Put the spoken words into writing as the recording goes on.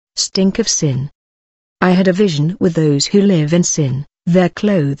stink of sin. I had a vision with those who live in sin. Their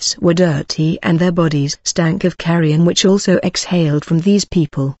clothes were dirty and their bodies stank of carrion, which also exhaled from these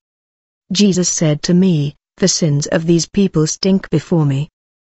people. Jesus said to me, the sins of these people stink before me.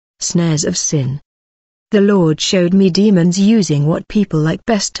 Snares of sin. The Lord showed me demons using what people like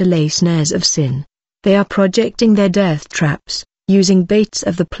best to lay snares of sin. They are projecting their death traps, using baits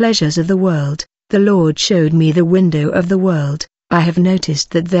of the pleasures of the world. The Lord showed me the window of the world. I have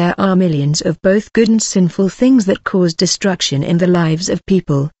noticed that there are millions of both good and sinful things that cause destruction in the lives of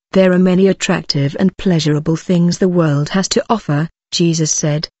people. There are many attractive and pleasurable things the world has to offer. Jesus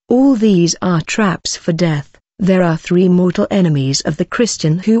said, all these are traps for death. There are three mortal enemies of the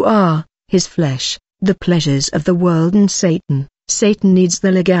Christian who are his flesh, the pleasures of the world, and Satan. Satan needs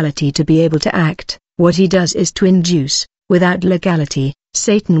the legality to be able to act. What he does is to induce. Without legality,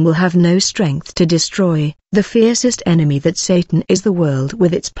 Satan will have no strength to destroy. The fiercest enemy that Satan is the world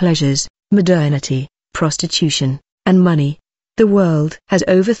with its pleasures, modernity, prostitution, and money. The world has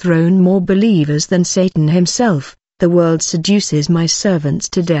overthrown more believers than Satan himself. The world seduces my servants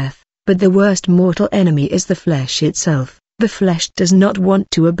to death, but the worst mortal enemy is the flesh itself. The flesh does not want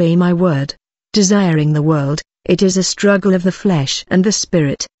to obey my word. Desiring the world, it is a struggle of the flesh and the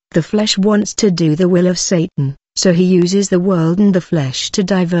spirit. The flesh wants to do the will of Satan, so he uses the world and the flesh to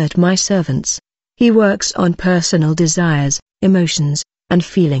divert my servants. He works on personal desires, emotions, and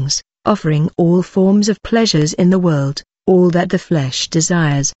feelings, offering all forms of pleasures in the world. All that the flesh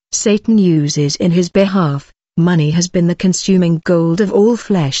desires, Satan uses in his behalf. Money has been the consuming gold of all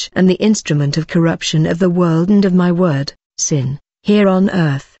flesh and the instrument of corruption of the world and of my word, sin. Here on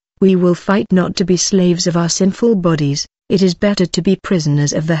earth, we will fight not to be slaves of our sinful bodies. It is better to be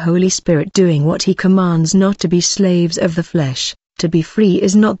prisoners of the Holy Spirit, doing what He commands, not to be slaves of the flesh. To be free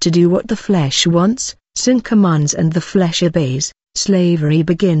is not to do what the flesh wants. Sin commands and the flesh obeys. Slavery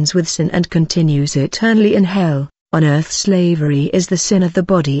begins with sin and continues eternally in hell. On earth slavery is the sin of the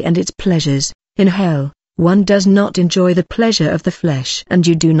body and its pleasures. In hell, one does not enjoy the pleasure of the flesh and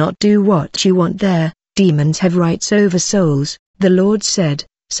you do not do what you want there. Demons have rights over souls. The Lord said,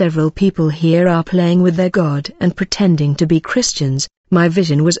 several people here are playing with their God and pretending to be Christians. My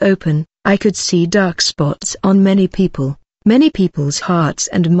vision was open. I could see dark spots on many people. Many people's hearts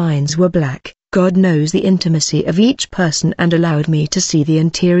and minds were black. God knows the intimacy of each person and allowed me to see the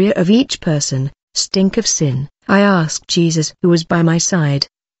interior of each person. Stink of sin. I asked Jesus, who was by my side,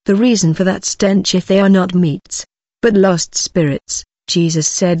 the reason for that stench if they are not meats, but lost spirits. Jesus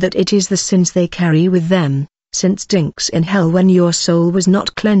said that it is the sins they carry with them. Sin stinks in hell when your soul was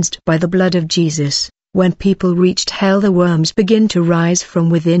not cleansed by the blood of Jesus. When people reached hell, the worms begin to rise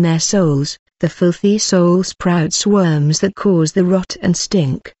from within their souls. The filthy soul sprouts worms that cause the rot and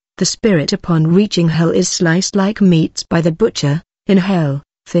stink. The spirit upon reaching hell is sliced like meats by the butcher. In hell,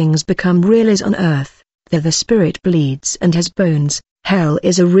 things become real as on earth. There the spirit bleeds and has bones. Hell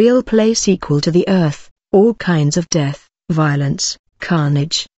is a real place equal to the earth. All kinds of death, violence,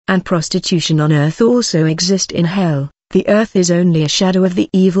 carnage, and prostitution on earth also exist in hell. The earth is only a shadow of the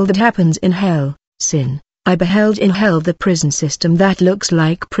evil that happens in hell. Sin. I beheld in hell the prison system that looks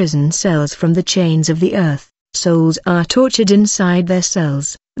like prison cells from the chains of the earth. Souls are tortured inside their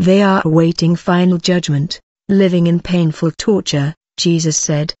cells. They are awaiting final judgment, living in painful torture. Jesus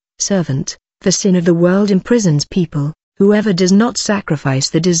said, servant, the sin of the world imprisons people. Whoever does not sacrifice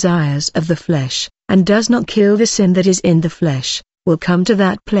the desires of the flesh, and does not kill the sin that is in the flesh, will come to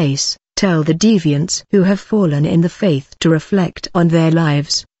that place. Tell the deviants who have fallen in the faith to reflect on their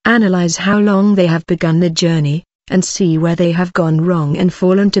lives, analyze how long they have begun the journey, and see where they have gone wrong and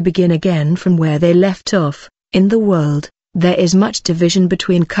fallen to begin again from where they left off. In the world, there is much division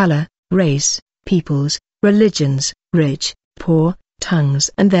between color, race, peoples, religions, rich, poor, tongues,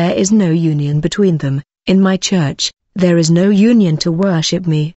 and there is no union between them. In my church, there is no union to worship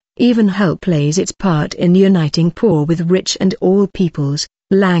me. Even hell plays its part in uniting poor with rich, and all peoples,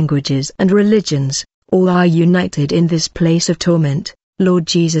 languages and religions, all are united in this place of torment. Lord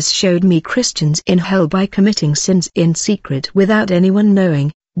Jesus showed me Christians in hell by committing sins in secret without anyone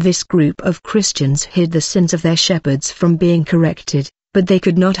knowing. This group of Christians hid the sins of their shepherds from being corrected, but they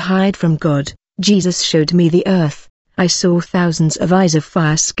could not hide from God. Jesus showed me the earth. I saw thousands of eyes of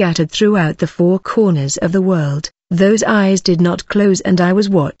fire scattered throughout the four corners of the world. Those eyes did not close and I was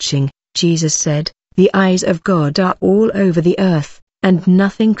watching. Jesus said, the eyes of God are all over the earth, and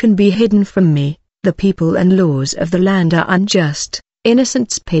nothing can be hidden from me. The people and laws of the land are unjust.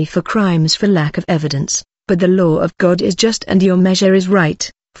 Innocents pay for crimes for lack of evidence, but the law of God is just and your measure is right.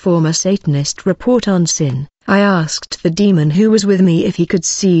 Former Satanist report on sin. I asked the demon who was with me if he could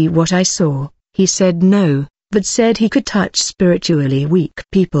see what I saw. He said no. but said he could touch spiritually weak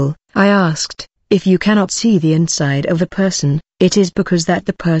people. I asked, if you cannot see the inside of a person, it is because that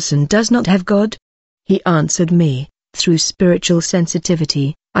the person does not have God? He answered me, through spiritual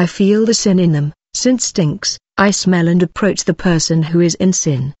sensitivity, I feel the sin in them. Sin stinks. I smell and approach the person who is in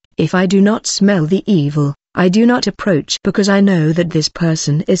sin. If I do not smell the evil, I do not approach, because I know that this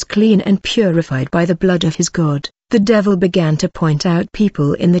person is clean and purified by the blood of his God. The devil began to point out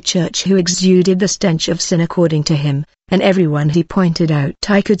people in the church who exuded the stench of sin according to him, and everyone he pointed out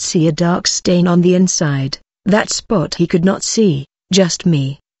I could see a dark stain on the inside. That spot he could not see, just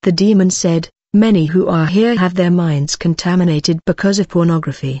me. The demon said, many who are here have their minds contaminated because of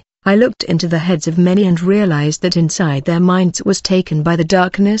pornography. I looked into the heads of many and realized that inside their minds was taken by the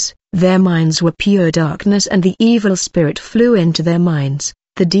darkness. Their minds were pure darkness and the evil spirit flew into their minds.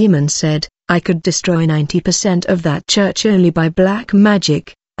 The demon said, I could destroy 90% of that church only by black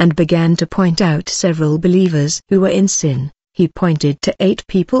magic, and began to point out several believers who were in sin. He pointed to 8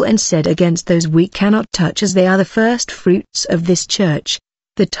 people and said, against those we cannot touch, as they are the first fruits of this church,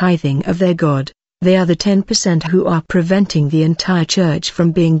 the tithing of their God. They are the 10% who are preventing the entire church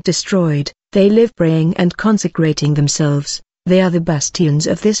from being destroyed. They live praying and consecrating themselves. They are the bastions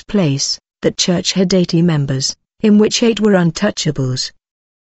of this place. That church had 80 members, in which 8 were untouchables.